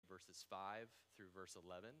verses 5 through verse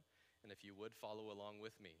 11. And if you would follow along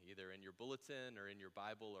with me, either in your bulletin or in your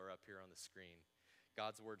Bible or up here on the screen.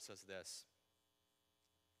 God's word says this: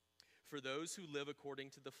 "For those who live according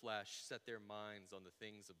to the flesh set their minds on the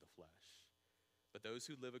things of the flesh. But those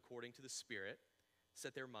who live according to the Spirit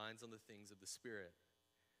set their minds on the things of the Spirit.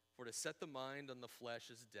 For to set the mind on the flesh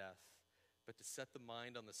is death, but to set the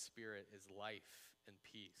mind on the Spirit is life and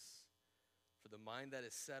peace. For the mind that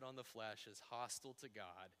is set on the flesh is hostile to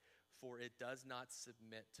God, for it does not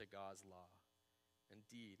submit to God's law.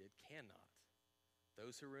 Indeed, it cannot.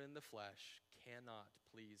 Those who are in the flesh cannot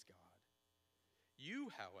please God. You,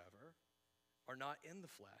 however, are not in the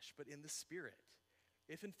flesh, but in the Spirit,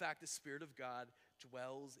 if in fact the Spirit of God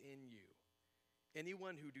dwells in you.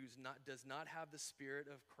 Anyone who does not have the Spirit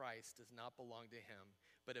of Christ does not belong to him.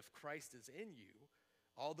 But if Christ is in you,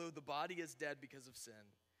 although the body is dead because of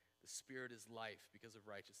sin, the Spirit is life because of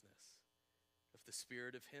righteousness. If the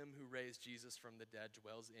Spirit of him who raised Jesus from the dead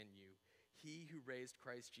dwells in you, he who raised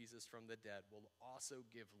Christ Jesus from the dead will also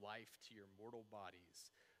give life to your mortal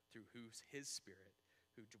bodies through his Spirit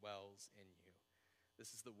who dwells in you."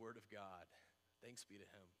 This is the word of God. Thanks be to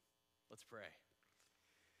him. Let's pray.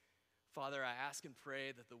 Father, I ask and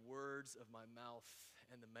pray that the words of my mouth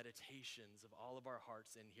and the meditations of all of our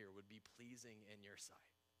hearts in here would be pleasing in your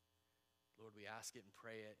sight. Lord, we ask it and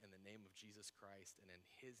pray it in the name of Jesus Christ and in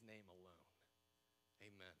his name alone.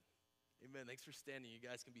 Amen. Amen. Thanks for standing. You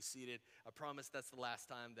guys can be seated. I promise that's the last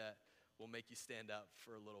time that we'll make you stand up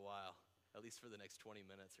for a little while, at least for the next 20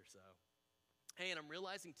 minutes or so. Hey, and I'm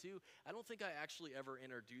realizing too, I don't think I actually ever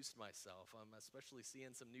introduced myself. I'm especially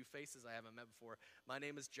seeing some new faces I haven't met before. My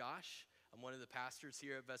name is Josh. I'm one of the pastors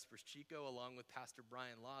here at Vespers Chico, along with Pastor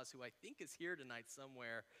Brian Laws, who I think is here tonight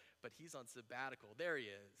somewhere, but he's on sabbatical. There he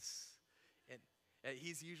is. And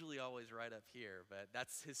he's usually always right up here, but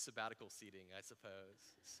that's his sabbatical seating, I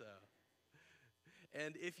suppose.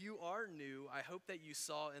 And if you are new, I hope that you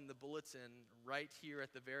saw in the bulletin right here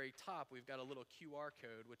at the very top, we've got a little QR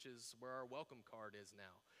code, which is where our welcome card is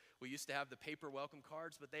now. We used to have the paper welcome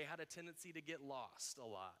cards, but they had a tendency to get lost a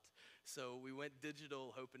lot. So we went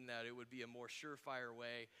digital, hoping that it would be a more surefire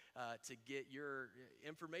way to get your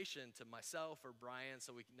information to myself or Brian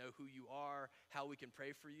so we can know who you are, how we can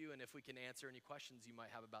pray for you, and if we can answer any questions you might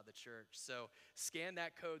have about the church. So scan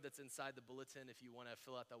that code that's inside the bulletin if you want to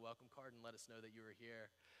fill out that welcome card and let us know that you were here.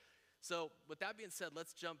 So with that being said,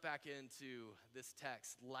 let's jump back into this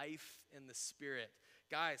text, life in the Spirit.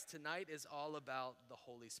 Guys, tonight is all about the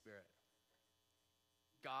Holy Spirit.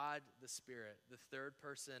 God the Spirit, the third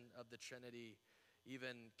person of the Trinity.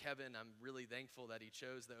 Even Kevin, I'm really thankful that he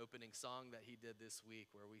chose the opening song that he did this week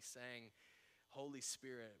where we sang, "Holy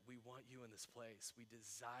Spirit, we want you in this place. We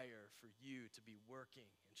desire for you to be working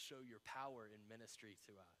and show your power in ministry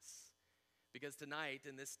to us." Because tonight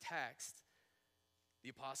in this text, the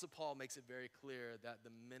Apostle Paul makes it very clear that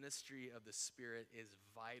the ministry of the Spirit is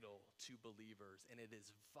vital to believers, and it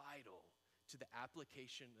is vital to the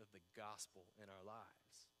application of the gospel in our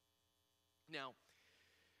lives. Now,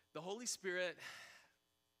 the Holy Spirit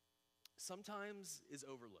sometimes is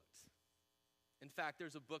overlooked. In fact,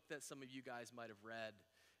 there's a book that some of you guys might have read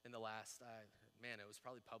in the last, it was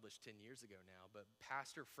probably published 10 years ago now, but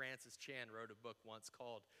Pastor Francis Chan wrote a book once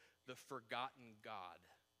called The Forgotten God,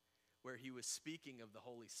 where he was speaking of the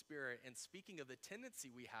Holy Spirit and speaking of the tendency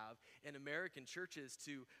we have in American churches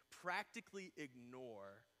to practically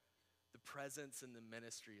ignore the presence and the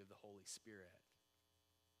ministry of the Holy Spirit.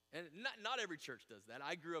 And not every church does that.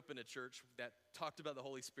 I grew up in a church that talked about the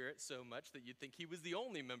Holy Spirit so much that you'd think he was the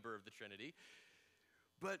only member of the Trinity.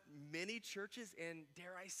 But many churches, and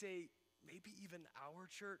dare I say, maybe even our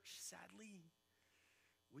church, sadly,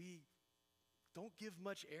 we don't give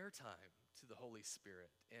much airtime to the Holy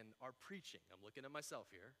Spirit in our preaching. I'm looking at myself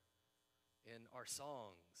here. In our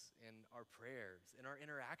songs, in our prayers, in our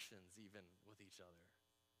interactions even with each other.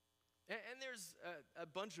 And there's a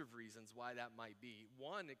bunch of reasons why that might be.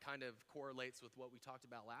 One, it kind of correlates with what we talked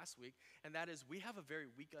about last week, and that is we have a very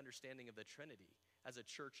weak understanding of the Trinity as a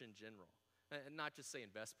church in general. And not just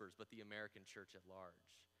saying Vespers, but the American church at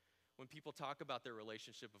large. When people talk about their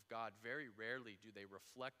relationship with God, very rarely do they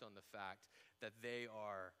reflect on the fact that they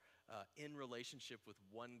are in relationship with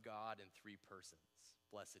one God in three persons,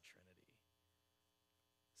 Blessed Trinity.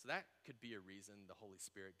 So that could be a reason the Holy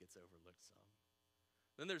Spirit gets overlooked some.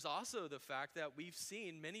 Then there's also the fact that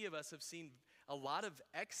many of us have seen a lot of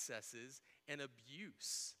excesses and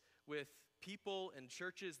abuse with people and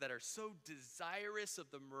churches that are so desirous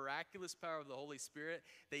of the miraculous power of the Holy Spirit,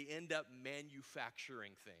 they end up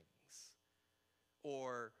manufacturing things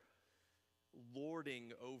or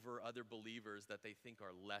lording over other believers that they think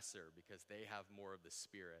are lesser because they have more of the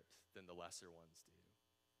Spirit than the lesser ones do.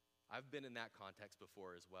 I've been in that context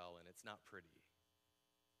before as well, and it's not pretty.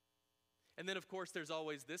 And then, of course, there's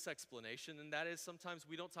always this explanation, and that is sometimes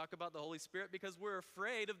we don't talk about the Holy Spirit because we're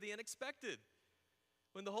afraid of the unexpected.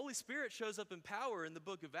 When the Holy Spirit shows up in power in the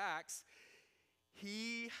book of Acts,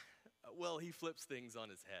 he flips things on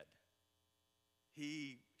his head.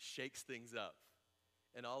 He shakes things up.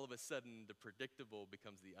 And all of a sudden, the predictable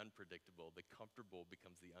becomes the unpredictable. The comfortable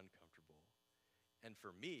becomes the uncomfortable. And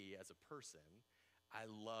for me, as a person, I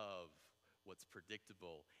love what's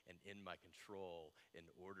predictable and in my control and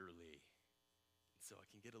orderly. And so I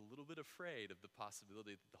can get a little bit afraid of the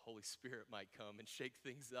possibility that the Holy Spirit might come and shake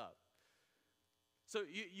things up. So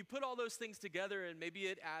you put all those things together, and maybe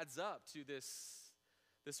it adds up to this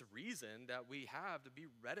reason that we have to be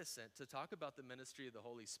reticent to talk about the ministry of the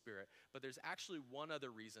Holy Spirit. But there's actually one other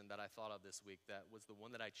reason that I thought of this week that was the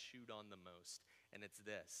one that I chewed on the most, and it's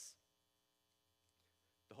this.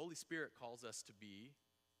 The Holy Spirit calls us to be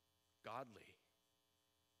godly,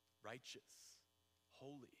 righteous,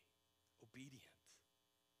 holy, obedient.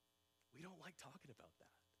 We don't like talking about that.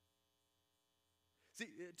 See,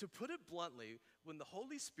 to put it bluntly, when the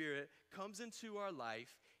Holy Spirit comes into our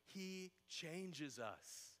life, he changes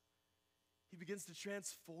us. He begins to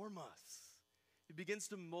transform us. He begins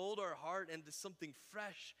to mold our heart into something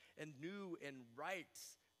fresh and new and right,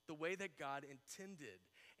 the way that God intended.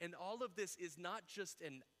 And all of this is not just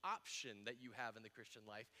an option that you have in the Christian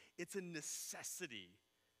life, it's a necessity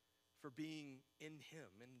for being in him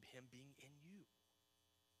and him being in you.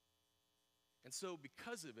 And so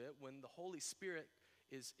because of it, when the Holy Spirit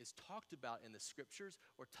is talked about in the scriptures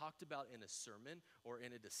or talked about in a sermon or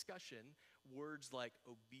in a discussion, words like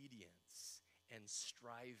obedience and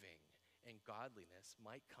striving and godliness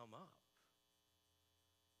might come up.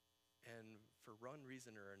 And for one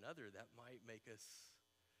reason or another, that might make us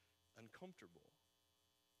uncomfortable.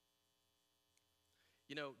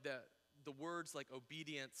 You know, the words like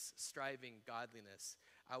obedience, striving, godliness,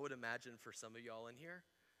 I would imagine for some of y'all in here,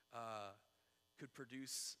 could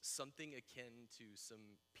produce something akin to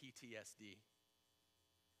some PTSD.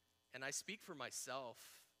 And I speak for myself,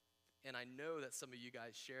 and I know that some of you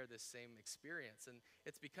guys share this same experience. And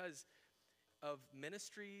it's because of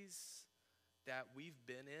ministries that we've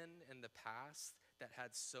been in the past that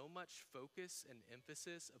had so much focus and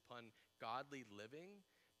emphasis upon godly living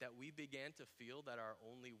that we began to feel that our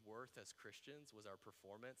only worth as Christians was our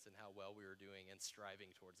performance and how well we were doing and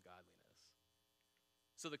striving towards godliness.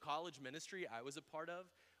 So the college ministry I was a part of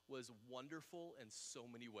was wonderful in so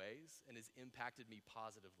many ways and has impacted me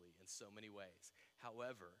positively in so many ways.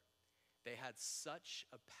 However, they had such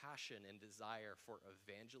a passion and desire for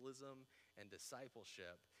evangelism and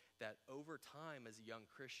discipleship that over time as a young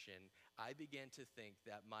Christian, I began to think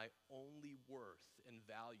that my only worth and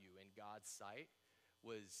value in God's sight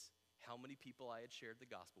was how many people I had shared the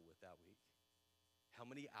gospel with that week, how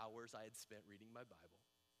many hours I had spent reading my Bible,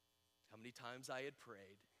 how many times I had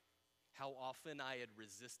prayed, how often I had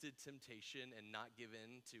resisted temptation and not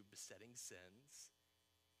given to besetting sins.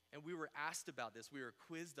 And we were asked about this. We were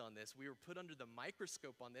quizzed on this. We were put under the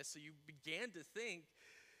microscope on this. So you began to think,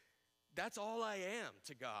 that's all I am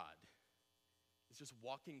to God. It's just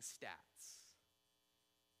walking stats.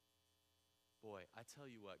 Boy, I tell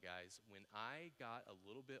you what, guys, when I got a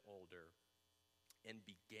little bit older and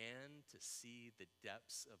began to see the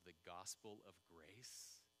depths of the gospel of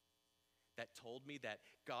grace, that told me that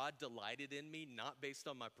God delighted in me not based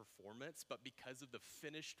on my performance, but because of the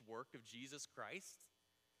finished work of Jesus Christ,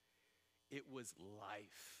 it was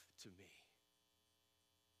life to me.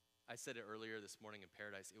 I said it earlier this morning in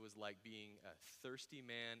Paradise. It was like being a thirsty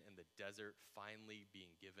man in the desert finally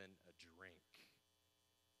being given a drink.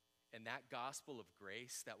 And that gospel of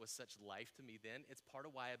grace that was such life to me then, it's part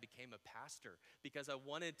of why I became a pastor, because I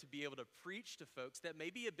wanted to be able to preach to folks that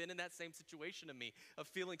maybe have been in that same situation to me, of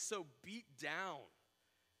feeling so beat down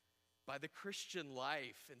by the Christian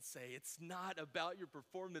life, and say, it's not about your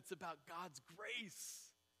performance, it's about God's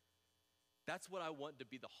grace. That's what I want to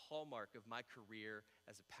be the hallmark of my career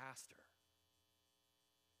as a pastor.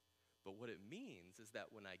 But what it means is that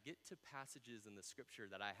when I get to passages in the scripture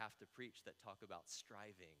that I have to preach that talk about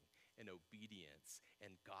striving and obedience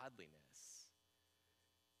and godliness,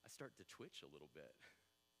 I start to twitch a little bit.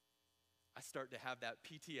 I start to have that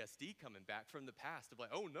PTSD coming back from the past of like,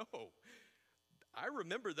 oh no, I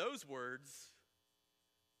remember those words.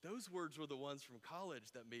 Those words were the ones from college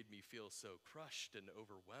that made me feel so crushed and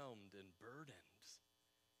overwhelmed and burdened.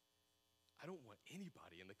 I don't want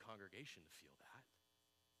anybody in the congregation to feel that.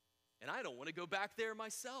 And I don't want to go back there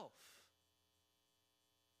myself.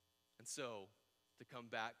 And so, to come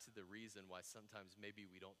back to the reason why sometimes maybe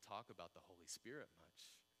we don't talk about the Holy Spirit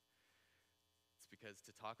much, it's because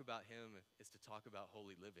to talk about him is to talk about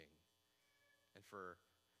holy living. And for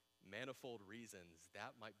manifold reasons,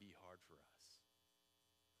 that might be hard for us.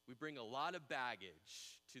 We bring a lot of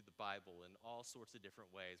baggage to the Bible in all sorts of different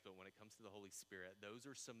ways, but when it comes to the Holy Spirit, those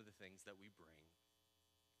are some of the things that we bring.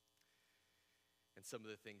 And some of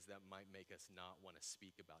the things that might make us not want to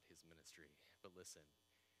speak about his ministry. But listen,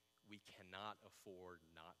 we cannot afford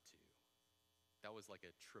not to. That was like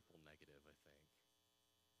a triple negative, I think.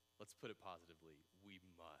 Let's put it positively. We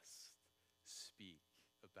must speak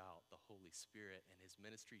about the Holy Spirit and his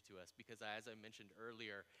ministry to us because, as I mentioned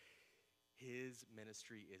earlier, his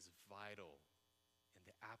ministry is vital in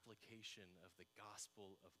the application of the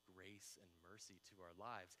gospel of grace and mercy to our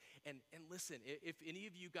lives. And listen, if any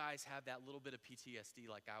of you guys have that little bit of PTSD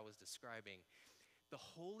like I was describing, the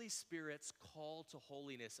Holy Spirit's call to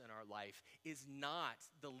holiness in our life is not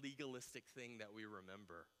the legalistic thing that we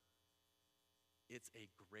remember. It's a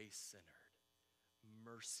grace-centered,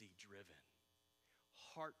 mercy-driven,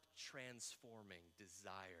 heart-transforming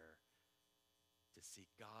desire to see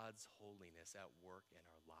God's holiness at work in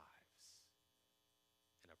our lives.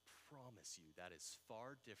 And I promise you that is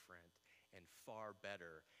far different and far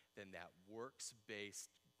better than that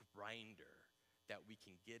works-based grinder that we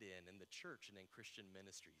can get in the church and in Christian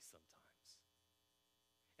ministries sometimes.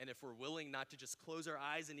 And if we're willing not to just close our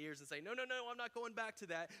eyes and ears and say, no, I'm not going back to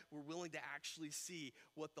that, we're willing to actually see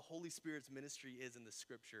what the Holy Spirit's ministry is in the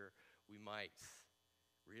scripture, we might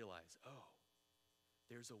realize,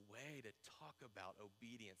 there's a way to talk about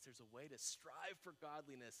obedience. There's a way to strive for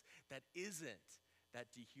godliness that isn't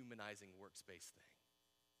that dehumanizing works-based thing,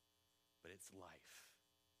 but it's life,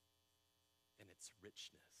 and it's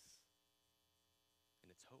richness,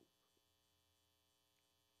 and it's hope.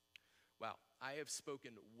 Wow, I have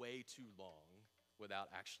spoken way too long without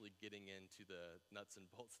actually getting into the nuts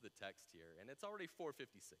and bolts of the text here, and it's already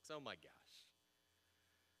 4:56. Oh my gosh.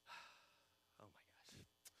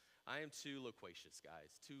 I am too loquacious,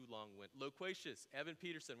 guys, too long-winded. Loquacious, Evan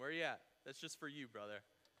Peterson, where are you at? That's just for you, brother.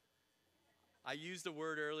 I used a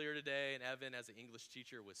word earlier today, and Evan, as an English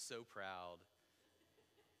teacher, was so proud.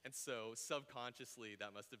 And so, subconsciously,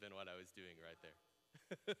 that must have been what I was doing right there.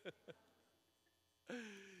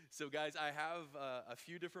 So, guys, I have a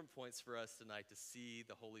few different points for us tonight to see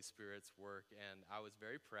the Holy Spirit's work, and I was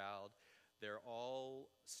very proud. They're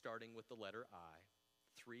all starting with the letter I.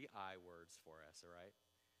 3 I words for us, all right?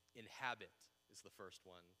 Inhabit is the first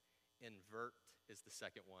one, invert is the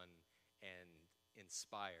second one, and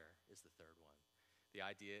inspire is the third one. The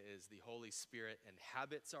idea is the Holy Spirit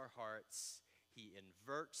inhabits our hearts, he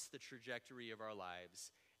inverts the trajectory of our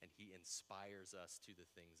lives, and he inspires us to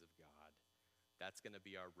the things of God. That's going to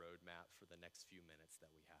be our roadmap for the next few minutes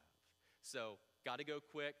that we have. So, got to go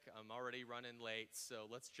quick. I'm already running late, so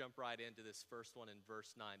let's jump right into this first one in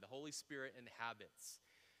verse 9. The Holy Spirit inhabits.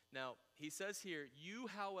 Now, he says here, you,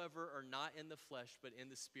 however, are not in the flesh, but in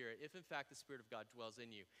the Spirit, if in fact the Spirit of God dwells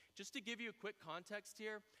in you. Just to give you a quick context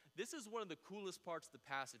here, this is one of the coolest parts of the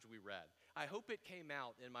passage we read. I hope it came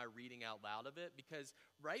out in my reading out loud of it, because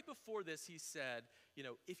right before this, he said,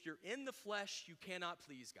 if you're in the flesh, you cannot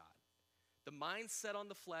please God. The mind set on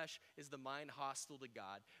the flesh is the mind hostile to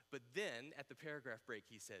God. But then, at the paragraph break,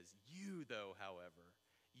 he says, you, though, however,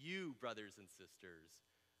 you, brothers and sisters,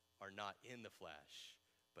 are not in the flesh,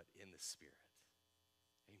 but in the Spirit.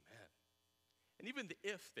 Amen. And even the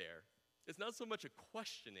if there, it's not so much a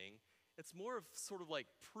questioning, it's more of sort of like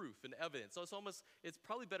proof and evidence. So it's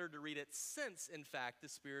probably better to read it since, in fact, the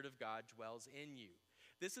Spirit of God dwells in you.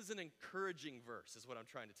 This is an encouraging verse, is what I'm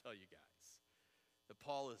trying to tell you guys. That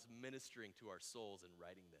Paul is ministering to our souls in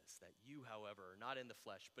writing this, that you, however, are not in the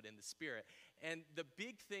flesh, but in the Spirit. And the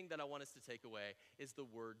big thing that I want us to take away is the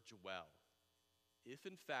word dwell. If,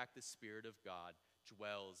 in fact, the Spirit of God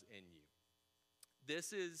dwells in you.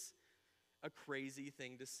 This is a crazy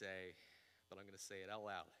thing to say, but I'm going to say it out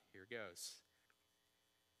loud. Here goes.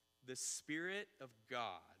 The Spirit of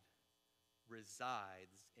God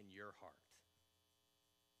resides in your heart.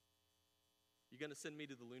 You going to send me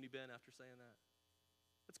to the loony bin after saying that?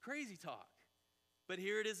 That's crazy talk. But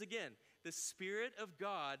here it is again. The Spirit of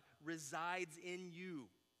God resides in you.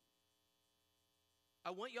 I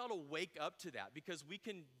want y'all to wake up to that, because we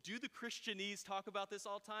can do the Christianese, talk about this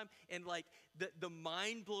all the time, and like the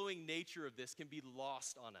mind-blowing nature of this can be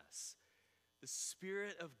lost on us. The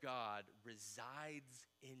Spirit of God resides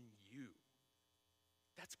in you.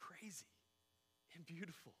 That's crazy and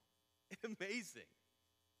beautiful and amazing.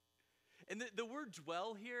 And the word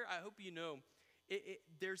dwell here, I hope you know,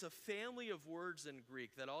 there's a family of words in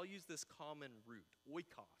Greek that all use this common root.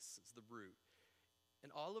 Oikos is the root.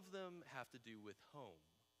 And all of them have to do with home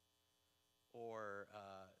or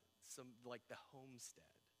some like the homestead.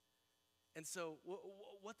 And so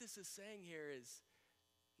what this is saying here is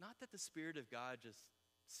not that the Spirit of God just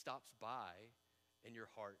stops by in your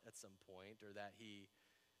heart at some point, or that he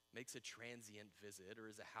makes a transient visit or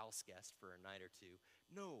is a house guest for a night or two.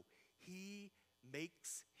 No, he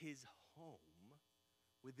makes his home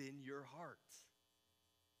within your heart.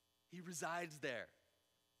 He resides there.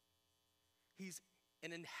 He's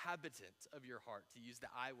an inhabitant of your heart, to use the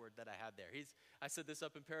I word that I had there. I said this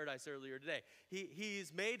up in Paradise earlier today.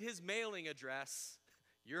 He's made his mailing address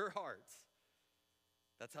your heart.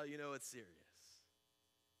 That's how you know it's serious.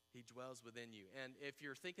 He dwells within you. And if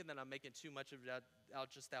you're thinking that I'm making too much of that, out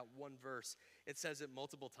just that one verse, it says it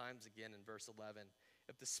multiple times again in verse 11.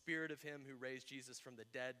 If the Spirit of him who raised Jesus from the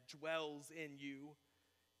dead dwells in you,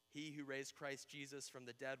 he who raised Christ Jesus from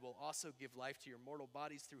the dead will also give life to your mortal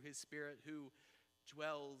bodies through his Spirit who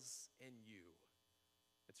dwells in you.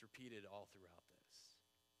 It's repeated all throughout this.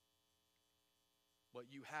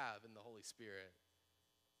 What you have in the Holy Spirit,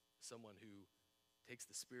 someone who takes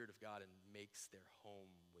the Spirit of God and makes their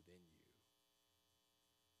home within you.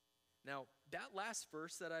 Now, that last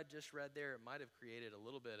verse that I just read there, it might have created a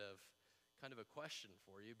little bit of kind of a question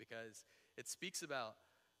for you, because it speaks about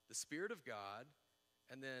the Spirit of God,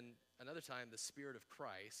 and then another time the Spirit of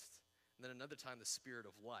Christ, and then another time the Spirit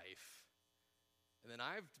of life. And then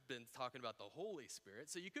I've been talking about the Holy Spirit.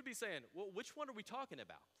 So you could be saying, well, which one are we talking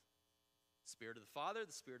about? Spirit of the Father,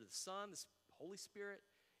 the Spirit of the Son, the Holy Spirit?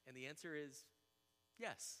 And the answer is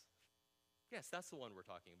yes. Yes, that's the one we're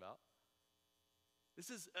talking about. This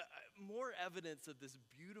is more evidence of this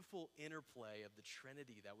beautiful interplay of the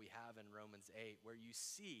Trinity that we have in Romans 8, where you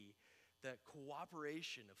see the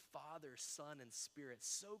cooperation of Father, Son, and Spirit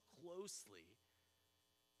so closely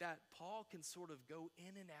that Paul can sort of go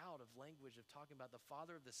in and out of language of talking about the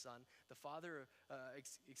Father of the Son, the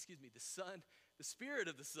Son, the Spirit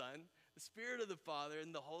of the Son, the Spirit of the Father,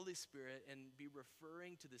 and the Holy Spirit, and be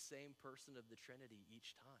referring to the same person of the Trinity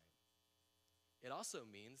each time. It also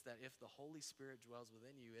means that if the Holy Spirit dwells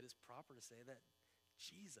within you, it is proper to say that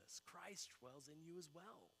Jesus, Christ, dwells in you as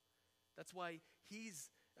well. That's why he's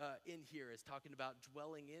in here is talking about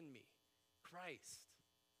dwelling in me, Christ.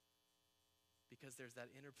 Because there's that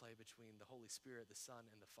interplay between the Holy Spirit, the Son,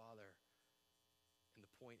 and the Father. And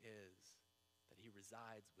the point is that he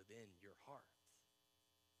resides within your heart.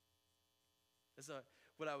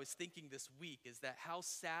 What I was thinking this week is that how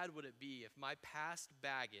sad would it be if my past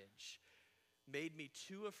baggage made me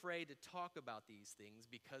too afraid to talk about these things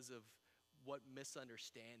because of what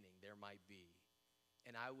misunderstanding there might be.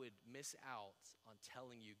 And I would miss out on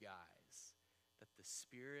telling you guys that the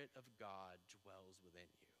Spirit of God dwells within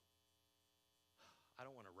you. I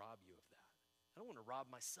don't want to rob you of that. I don't want to rob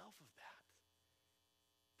myself of that.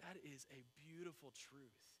 That is a beautiful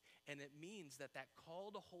truth. And it means that that call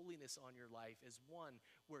to holiness on your life is one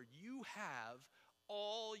where you have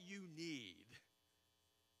all you need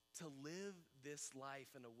to live this life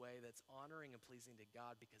in a way that's honoring and pleasing to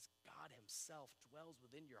God, because God himself dwells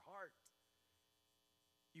within your heart.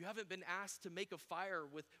 You haven't been asked to make a fire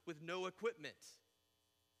with no equipment.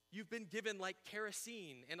 You've been given like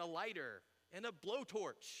kerosene and a lighter and a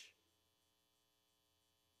blowtorch,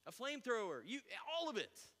 a flamethrower, all of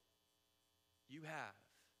it you have,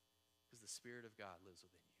 because the Spirit of God lives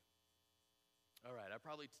within you. All right, I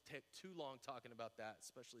probably take too long talking about that,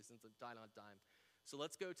 especially since I'm tight on time. So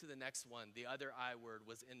let's go to the next one. The other I word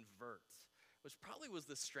was invert, which probably was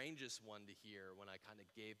the strangest one to hear when I kind of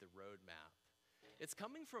gave the roadmap. It's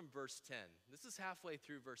coming from verse 10. This is halfway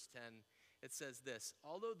through verse 10. It says this: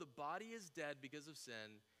 although the body is dead because of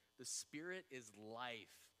sin, the Spirit is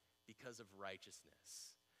life because of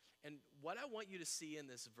righteousness. And what I want you to see in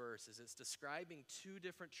this verse is it's describing two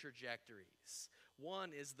different trajectories.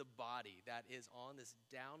 One is the body that is on this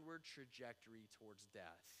downward trajectory towards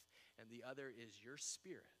death. And the other is your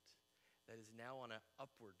spirit that is now on an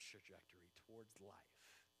upward trajectory towards life.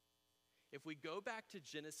 If we go back to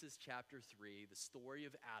Genesis chapter 3, the story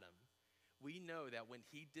of Adam, we know that when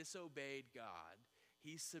he disobeyed God,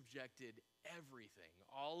 he subjected everything,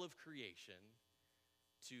 all of creation,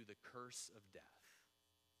 to the curse of death.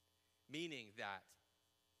 Meaning that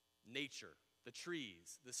nature, the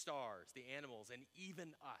trees, the stars, the animals, and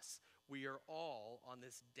even us, we are all on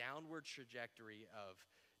this downward trajectory of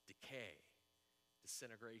decay,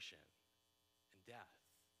 disintegration, and death.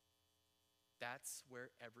 That's where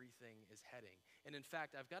everything is heading. And in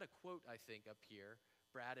fact, I've got a quote, I think, up here.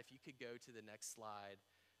 Brad, if you could go to the next slide.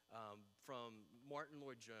 from Martin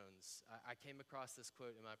Lloyd-Jones. I came across this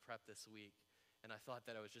quote in my prep this week, and I thought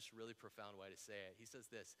that it was just a really profound way to say it. He says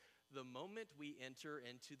this: "The moment we enter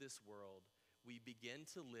into this world, we begin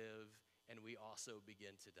to live and we also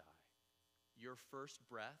begin to die. Your first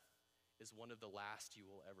breath is one of the last you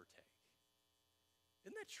will ever take."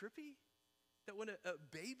 Isn't that trippy? That when a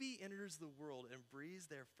baby enters the world and breathes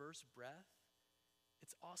their first breath,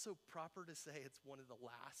 it's also proper to say it's one of the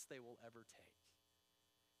last they will ever take.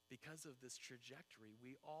 Because of this trajectory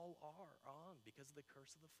we all are on, because of the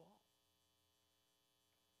curse of the fall.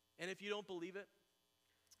 And if you don't believe it,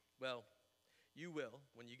 well, you will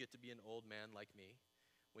when you get to be an old man like me,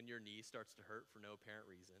 when your knee starts to hurt for no apparent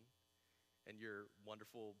reason, and your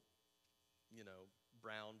wonderful,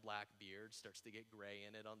 brown, black beard starts to get gray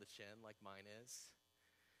in it on the chin like mine is.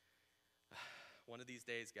 One of these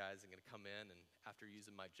days, guys, I'm going to come in and after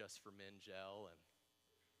using my Just for Men gel, and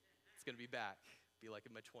it's going to be back, be like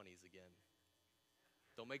in my 20s again.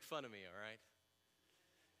 Don't make fun of me, all right?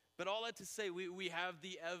 But all that to say, we have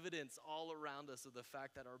the evidence all around us of the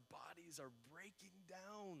fact that our bodies are breaking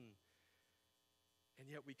down. And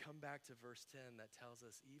yet we come back to verse 10 that tells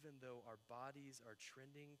us even though our bodies are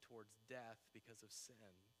trending towards death because of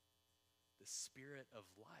sin, the Spirit of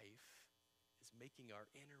life is making our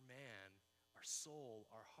inner man, our soul,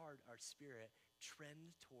 our heart, our spirit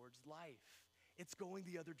trend towards life. It's going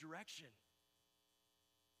the other direction.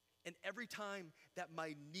 And every time that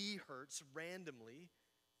my knee hurts randomly,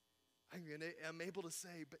 I'm able to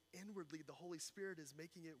say, but inwardly the Holy Spirit is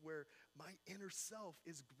making it where my inner self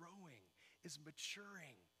is growing, is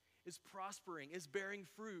maturing, is prospering, is bearing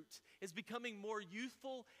fruit, is becoming more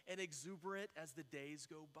youthful and exuberant as the days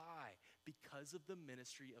go by because of the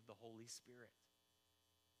ministry of the Holy Spirit.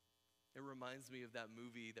 It reminds me of that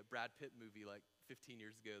movie, that Brad Pitt movie like 15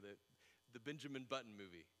 years ago, the Benjamin Button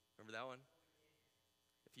movie. Remember that one?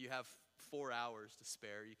 If you have 4 hours to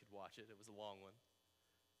spare, you could watch it. It was a long one.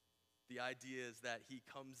 The idea is that he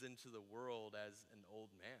comes into the world as an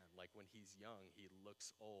old man. Like when he's young, he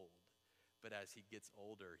looks old. But as he gets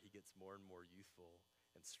older, he gets more and more youthful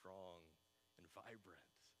and strong and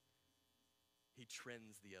vibrant. He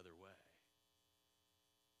trends the other way.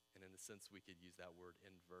 And in a sense, we could use that word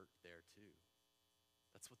invert there too.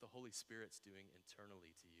 That's what the Holy Spirit's doing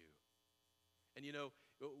internally to you. And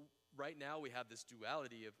right now we have this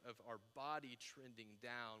duality of our body trending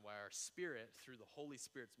down while our spirit, through the Holy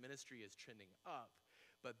Spirit's ministry, is trending up.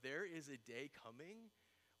 But there is a day coming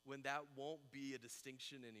when that won't be a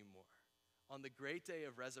distinction anymore. On the great day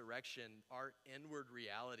of resurrection, our inward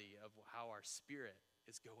reality of how our spirit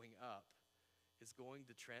is going up is going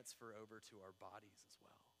to transfer over to our bodies as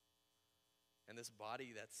well. And this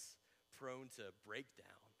body that's prone to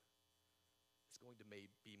breakdown is going to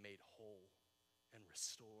be made whole and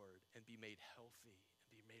restored and be made healthy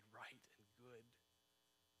and be made right and good.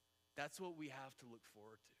 That's what we have to look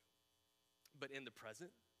forward to. But in the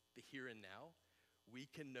present, the here and now,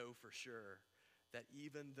 we can know for sure that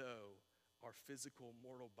even though our physical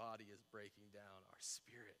mortal body is breaking down, our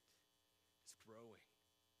spirit is growing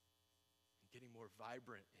and getting more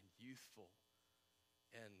vibrant and youthful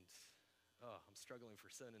and, I'm struggling for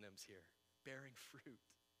synonyms here, bearing fruit.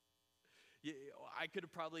 I could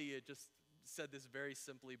have probably just said this very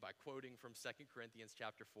simply by quoting from 2 Corinthians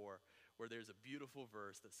chapter 4, where there's a beautiful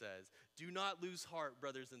verse that says, "Do not lose heart,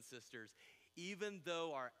 brothers and sisters. Even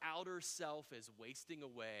though our outer self is wasting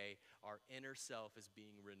away, our inner self is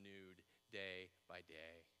being renewed day by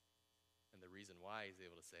day." And the reason why he's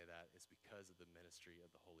able to say that is because of the ministry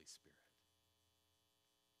of the Holy Spirit.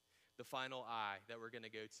 The final I that we're going to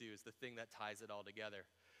go to is the thing that ties it all together.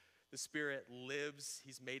 The Spirit lives.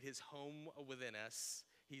 He's made his home within us.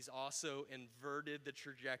 He's also inverted the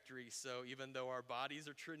trajectory. So even though our bodies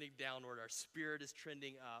are trending downward, our spirit is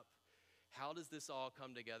trending up. How does this all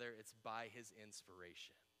come together? It's by his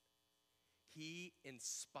inspiration. He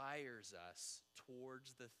inspires us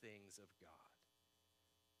towards the things of God.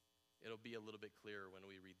 It'll be a little bit clearer when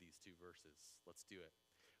we read these two verses. Let's do it.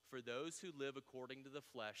 "For those who live according to the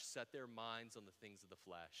flesh set their minds on the things of the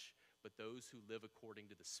flesh, but those who live according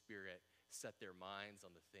to the Spirit set their minds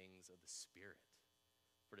on the things of the Spirit.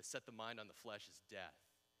 For to set the mind on the flesh is death,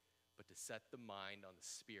 but to set the mind on the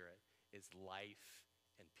Spirit is life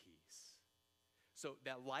and peace." So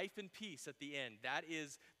that life and peace at the end, that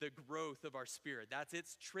is the growth of our spirit. That's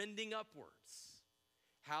its trending upwards.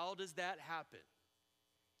 How does that happen?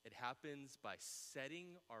 It happens by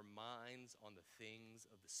setting our minds on the things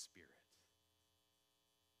of the Spirit.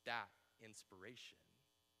 That inspiration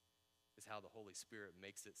is how the Holy Spirit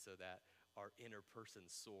makes it so that our inner person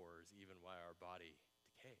soars even while our body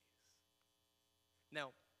decays.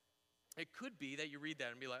 Now, It could be that you read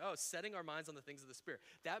that and be like, oh, setting our minds on the things of the Spirit.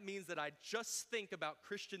 That means that I just think about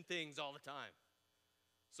Christian things all the time.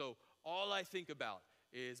 So all I think about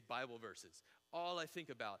is Bible verses. All I think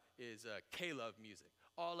about is K-Love music.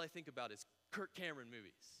 All I think about is Kirk Cameron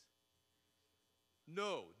movies.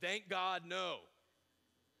 No, thank God, no.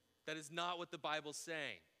 That is not what the Bible's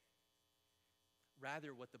saying.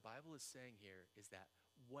 Rather, what the Bible is saying here is that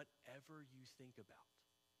whatever you think about,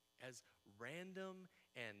 as random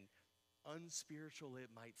and unspiritual it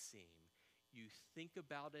might seem, you think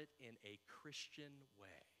about it in a Christian way.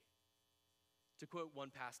 To quote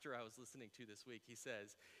one pastor I was listening to this week, he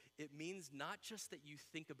says, it means not just that you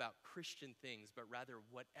think about Christian things, but rather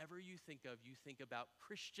whatever you think about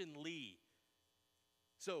Christianly.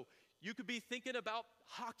 So you could be thinking about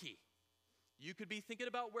hockey. You could be thinking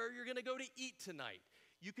about where you're going to go to eat tonight.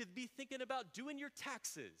 You could be thinking about doing your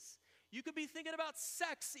taxes. You could be thinking about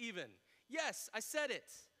sex even. Yes, I said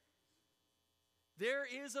it. There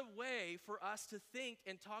is a way for us to think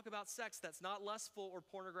and talk about sex that's not lustful or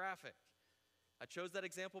pornographic. I chose that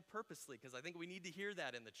example purposely because I think we need to hear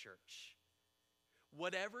that in the church.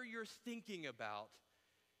 Whatever you're thinking about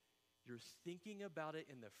it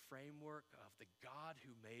in the framework of the God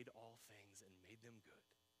who made all things and made them good.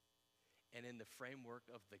 And in the framework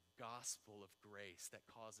of the gospel of grace that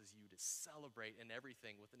causes you to celebrate in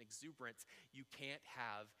everything with an exuberance you can't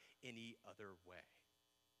have any other way.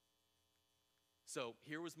 So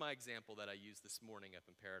here was my example that I used this morning up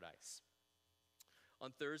in Paradise. On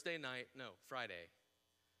Friday,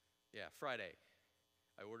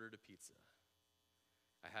 I ordered a pizza.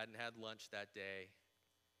 I hadn't had lunch that day,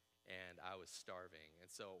 and I was starving. And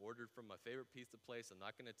so I ordered from my favorite pizza place. I'm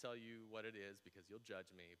not going to tell you what it is because you'll judge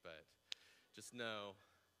me, but just know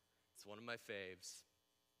it's one of my faves.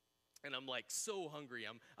 And I'm like so hungry.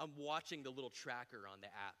 I'm watching the little tracker on the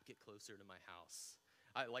app get closer to my house.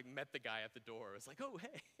 I like met the guy at the door. I was like, oh,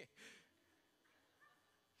 hey.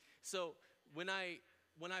 So when I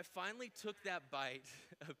finally took that bite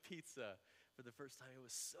of pizza for the first time, it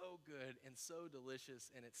was so good and so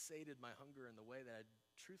delicious, and it sated my hunger in the way that I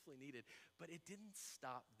truthfully needed. But it didn't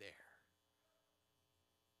stop there.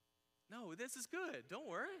 No, this is good. Don't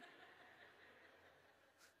worry.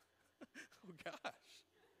 Oh, gosh.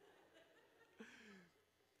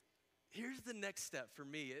 Here's the next step for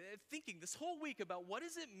me. Thinking this whole week about what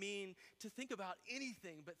does it mean to think about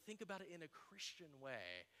anything, but think about it in a Christian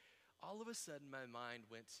way. All of a sudden, my mind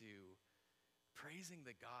went to praising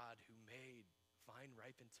the God who made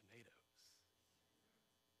vine-ripened tomatoes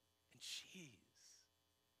and cheese.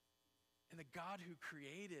 And the God who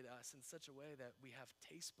created us in such a way that we have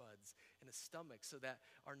taste buds and a stomach so that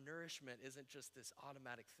our nourishment isn't just this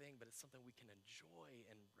automatic thing, but it's something we can enjoy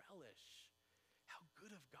and relish. How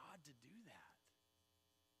good of God to do that.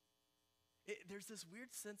 There's this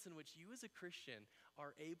weird sense in which you as a Christian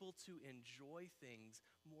are able to enjoy things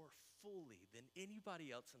more fully than anybody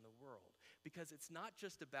else in the world, because it's not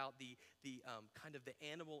just about the kind of the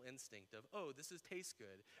animal instinct of, oh, this tastes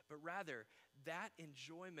good, but rather that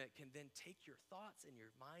enjoyment can then take your thoughts and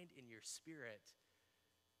your mind and your spirit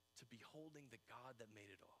to beholding the God that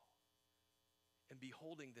made it all and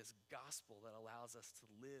beholding this gospel that allows us to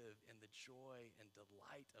live in the joy and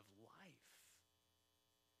delight of life.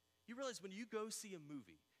 You realize when you go see a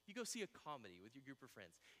movie, you go see a comedy with your group of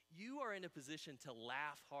friends, you are in a position to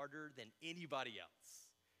laugh harder than anybody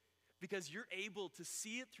else because you're able to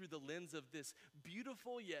see it through the lens of this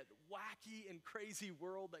beautiful yet wacky and crazy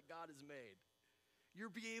world that God has made. You'll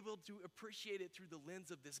be able to appreciate it through the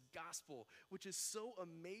lens of this gospel, which is so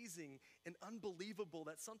amazing and unbelievable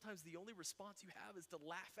that sometimes the only response you have is to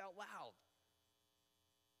laugh out loud.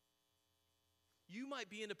 You might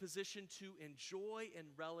be in a position to enjoy and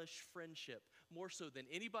relish friendship more so than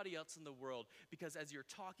anybody else in the world, because as you're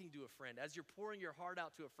talking to a friend, as you're pouring your heart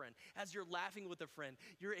out to a friend, as you're laughing with a friend,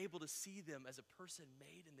 you're able to see them as a person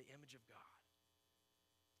made in the image of God.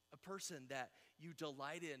 A person that you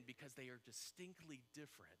delight in because they are distinctly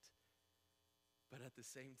different, but at the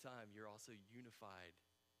same time, you're also unified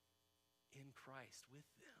in Christ with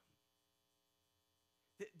them.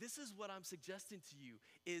 This is what I'm suggesting to you,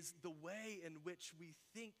 is the way in which we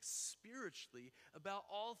think spiritually about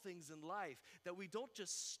all things in life, that we don't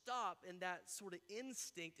just stop in that sort of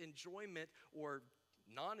instinct enjoyment or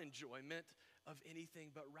non-enjoyment of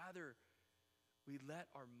anything, but rather we let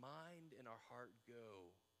our mind and our heart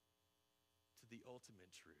go to the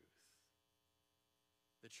ultimate truth,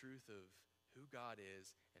 the truth of who God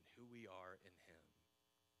is and who we are in Him.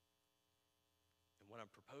 And what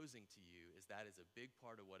I'm proposing to you is that is a big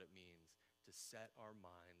part of what it means to set our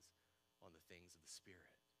minds on the things of the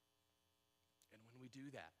Spirit. And when we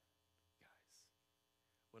do that, guys,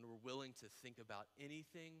 when we're willing to think about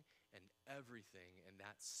anything and everything in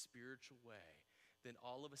that spiritual way, then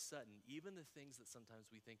all of a sudden, even the things that sometimes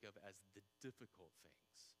we think of as the difficult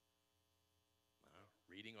things,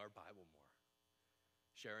 reading our Bible more,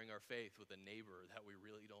 sharing our faith with a neighbor that we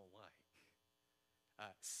really don't like,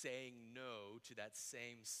 saying no to that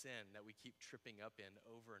same sin that we keep tripping up in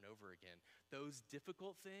over and over again. Those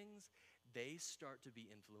difficult things, they start to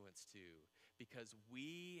be influenced too, because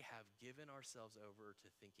we have given ourselves over to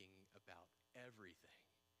thinking about everything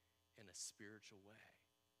in a spiritual way.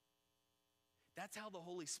 That's how the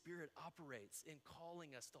Holy Spirit operates in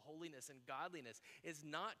calling us to holiness and godliness, is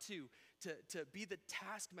not to be the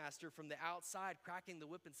taskmaster from the outside, cracking the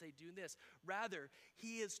whip and say, do this. Rather,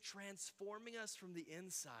 he is transforming us from the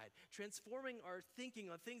inside, transforming our thinking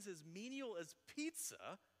on things as menial as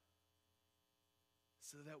pizza,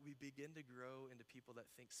 so that we begin to grow into people that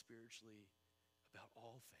think spiritually about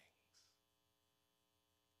all things.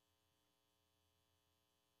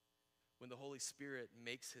 When the Holy Spirit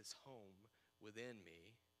makes his home within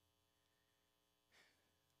me,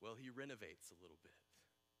 well, he renovates a little bit.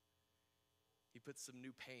 He puts some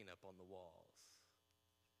new paint up on the walls.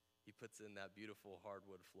 He puts in that beautiful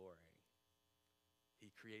hardwood flooring.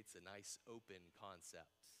 He creates a nice open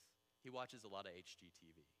concept. He watches a lot of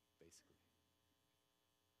HGTV, basically.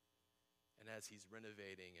 And as he's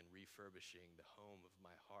renovating and refurbishing the home of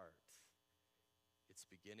my heart, it's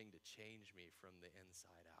beginning to change me from the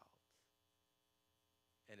inside out.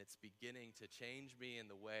 And it's beginning to change me in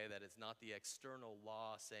the way that it's not the external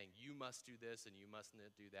law saying you must do this and you must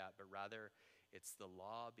not do that, but rather it's the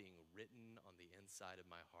law being written on the inside of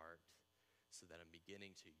my heart, so that I'm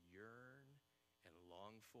beginning to yearn and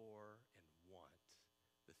long for and want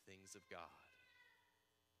the things of God.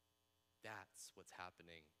 That's what's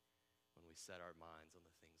happening when we set our minds on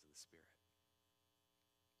the things of the Spirit.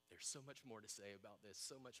 There's so much more to say about this,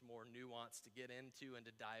 so much more nuance to get into and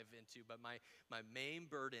to dive into, but my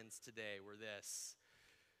main burdens today were this.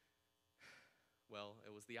 Well,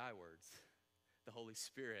 it was the I words. The Holy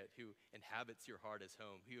Spirit, who inhabits your heart as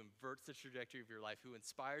home, who inverts the trajectory of your life, who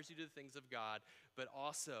inspires you to the things of God. But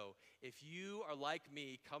also, if you are like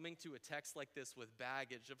me, coming to a text like this with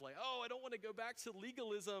baggage of like, oh, I don't want to go back to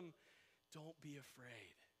legalism, don't be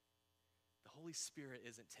afraid. The Holy Spirit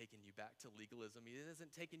isn't taking you back to legalism. He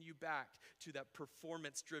isn't taking you back to that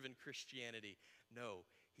performance-driven Christianity. No,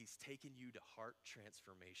 he's taking you to heart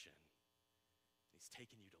transformation. He's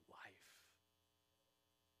taking you to life.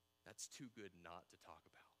 That's too good not to talk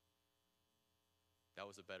about. That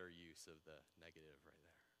was a better use of the negative right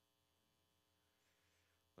there.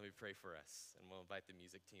 Let me pray for us, and we'll invite the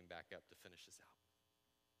music team back up to finish this out.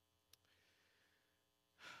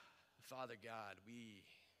 Father God, we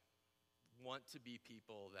want to be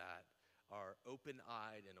people that are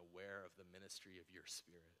open-eyed and aware of the ministry of your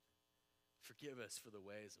Spirit. Forgive us for the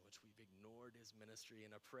ways in which we've ignored his ministry,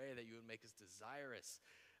 and I pray that you would make us desirous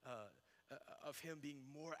of him being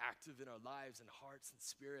more active in our lives and hearts and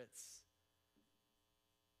spirits.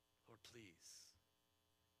 Lord, please,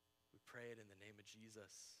 we pray it in the name of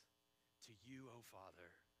Jesus, to you, O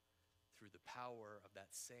Father, through the power of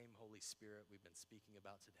that same Holy Spirit we've been speaking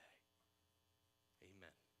about today.